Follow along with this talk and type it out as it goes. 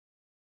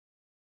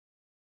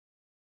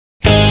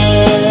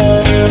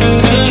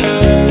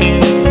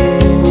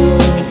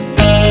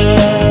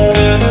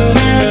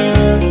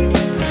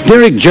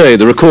DERRICK J,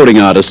 the recording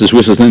artist, is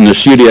with us in the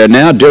studio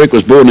now. Derrick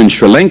was born in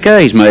Sri Lanka.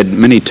 He's made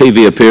many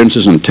TV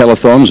appearances and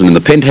telethons and in the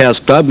Penthouse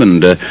Club,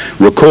 and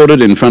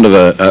recorded in front of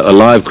a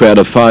live crowd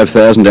of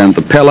 5,000 down at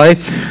the Palais.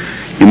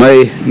 You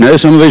may know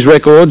some of his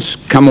records,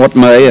 Come What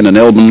May, and an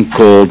album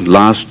called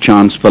Last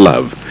Chance for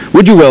Love.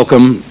 Would you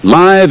welcome,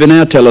 live in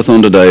our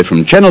telethon today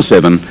from Channel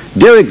 7,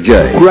 DERRICK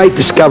J. Great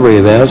discovery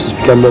of ours, has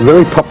become a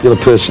very popular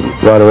person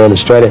right around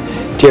Australia,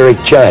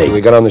 DERRICK J. We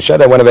got on the show,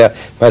 they're one of our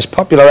most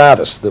popular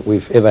artists that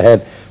we've ever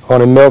had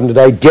on in Melbourne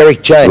today,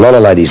 DERRICK J. A lot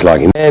of ladies like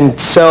him. And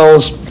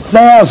sells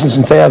thousands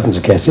and thousands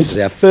of cassettes. This is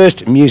our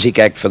first music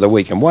act for the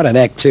week, and what an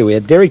act too. We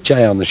had DERRICK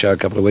J on the show a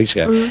couple of weeks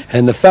ago,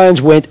 and the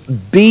phones went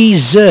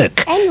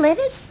berserk. And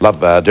letters. Love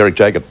DERRICK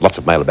J, got lots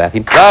of mail about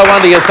him. No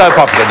wonder you're so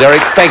popular,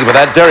 Derrick. Thank you for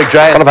that. DERRICK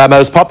J, one of our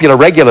most popular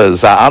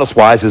regulars,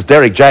 artist-wise, is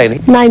DERRICK J.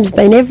 Name's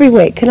been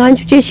everywhere. Can I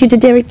introduce you to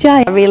DERRICK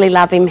J? I really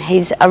love him.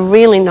 He's a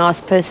really nice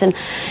person.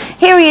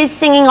 Here he is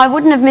singing I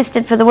Wouldn't Have Missed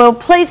It for the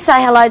World. Please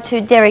say hello to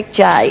DERRICK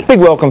J. Big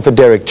welcome for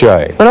DERRICK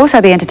J. We'll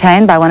also be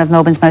entertained by one of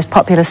Melbourne's most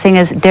popular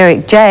singers,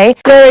 DERRICK J.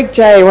 DERRICK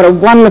J, what a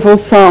wonderful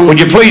song. Would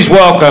you please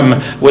welcome,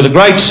 with a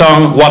great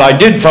song, What I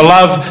Did for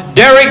Love,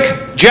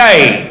 DERRICK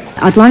J.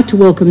 I'd like to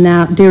welcome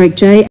now DERRICK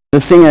J. A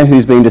singer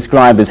who's been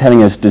described as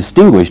having a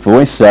distinguished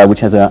voice, which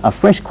has a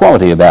fresh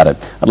quality about it.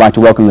 I'd like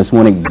to welcome this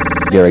morning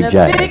DERRICK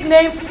J. A big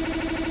name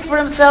for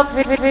himself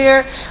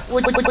here.